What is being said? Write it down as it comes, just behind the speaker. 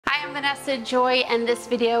I'm Vanessa Joy, and this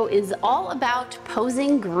video is all about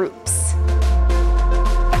posing groups.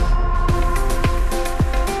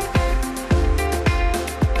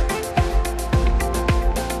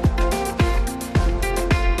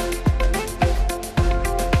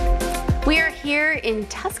 We are here in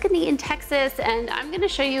Tuscany in Texas, and I'm going to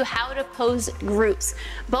show you how to pose groups,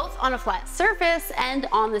 both on a flat surface and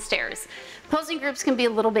on the stairs. Posing groups can be a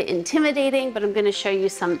little bit intimidating, but I'm going to show you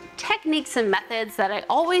some techniques and methods that I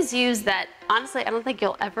always use that honestly I don't think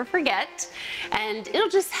you'll ever forget, and it'll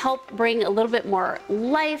just help bring a little bit more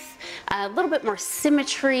life, a little bit more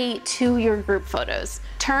symmetry to your group photos.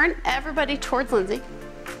 Turn everybody towards Lindsay,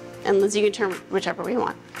 and Lindsay, you can turn whichever way you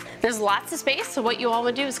want. There's lots of space, so what you all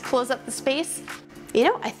would do is close up the space. You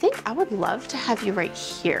know, I think I would love to have you right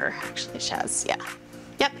here, actually, Shaz, yeah.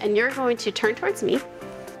 Yep, and you're going to turn towards me.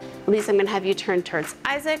 Lisa, I'm gonna have you turn towards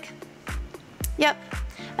Isaac. Yep,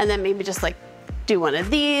 and then maybe just like do one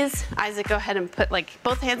of these. Isaac, go ahead and put like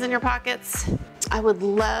both hands in your pockets. I would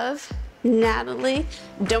love, Natalie,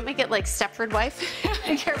 don't make it like Stepford wife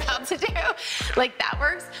like you're about to do. Like that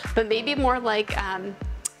works, but maybe more like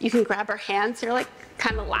you can grab her hands, you're like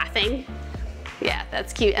kind of laughing. Yeah,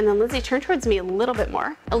 that's cute. And then Lindsay, turn towards me a little bit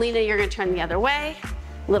more. Alina, you're gonna turn the other way.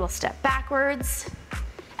 Little step backwards.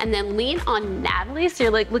 And then lean on Natalie, so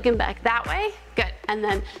you're like looking back that way. Good. And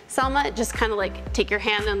then Selma, just kind of like take your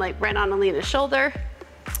hand and like right on Alina's shoulder.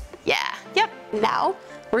 Yeah, yep. Now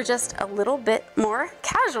we're just a little bit more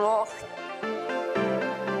casual.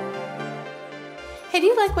 Hey, do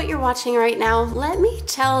you like what you're watching right now? Let me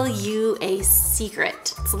tell you a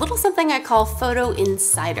secret. It's a little something I call photo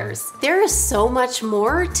insiders. There is so much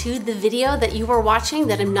more to the video that you are watching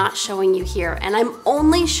that I'm not showing you here, and I'm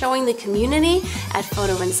only showing the community at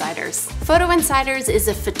Photo Insiders. Photo Insiders is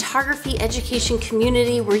a photography education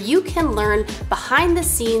community where you can learn behind the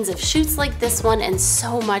scenes of shoots like this one and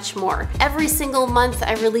so much more. Every single month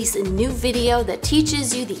I release a new video that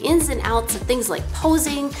teaches you the ins and outs of things like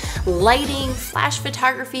posing, lighting, flash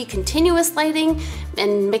photography, continuous lighting,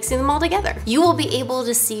 and mixing them all together. You will be able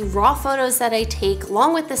to see raw photos that I take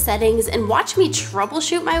along with the settings and watch me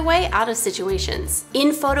troubleshoot my way out of situations.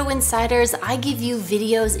 In Photo Insiders, I give you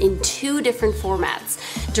videos in two different formats.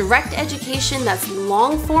 Direct education that's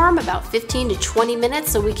long form, about 15 to 20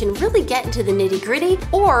 minutes, so we can really get into the nitty-gritty,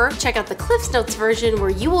 or check out the Cliffs Notes version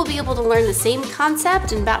where you will be able to learn the same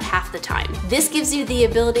concept in about half the time. This gives you the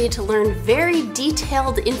ability to learn very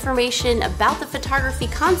detailed information about the photography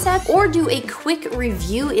concept or do a quick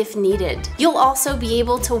review if needed. You'll also be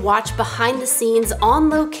able to watch behind the scenes on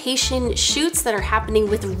location shoots that are happening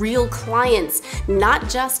with real clients, not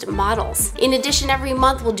just models. In addition, every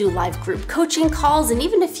month we'll do live group coaching calls and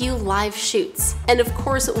even a few live shoots. And of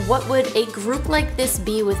course, what would a group like this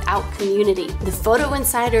be without community? The Photo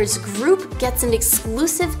Insiders group gets an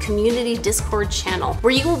exclusive community Discord channel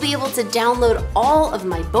where you will be able to download all of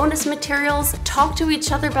my bonus materials, talk to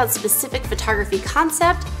each other about specific photography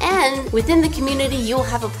concept, and within the community you'll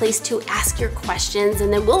have a place to ask your questions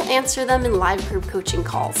and then we'll answer them in live group coaching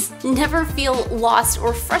calls. Never feel lost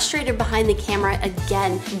or frustrated behind the camera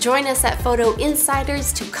again. Join us at Photo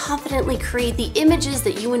Insiders to confidently create the images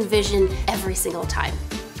that you envision every single time.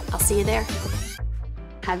 I'll see you there.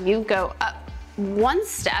 Have you go up one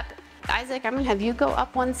step. Isaac, I'm gonna have you go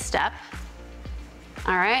up one step.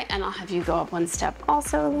 All right, and I'll have you go up one step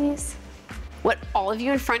also, Elise. What all of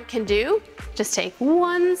you in front can do, just take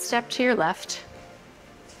one step to your left.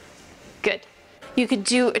 Good. You could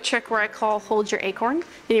do a trick where I call hold your acorn,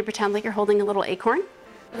 and you pretend like you're holding a little acorn.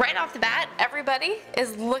 Right off the bat, everybody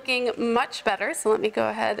is looking much better, so let me go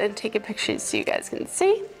ahead and take a picture so you guys can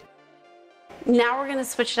see. Now we're gonna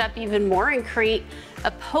switch it up even more and create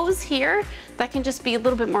a pose here that can just be a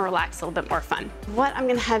little bit more relaxed, a little bit more fun. What I'm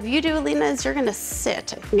gonna have you do, Alina, is you're gonna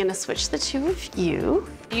sit. I'm gonna switch the two of you.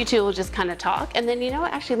 You two will just kind of talk, and then you know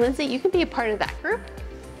what, actually, Lindsay, you can be a part of that group.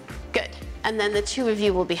 Good. And then the two of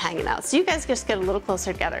you will be hanging out. So you guys just get a little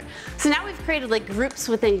closer together. So now we've created like groups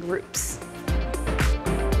within groups.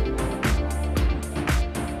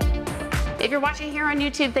 If you're watching here on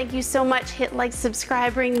YouTube, thank you so much. Hit like,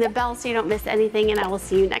 subscribe, ring the bell so you don't miss anything, and I will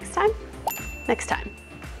see you next time.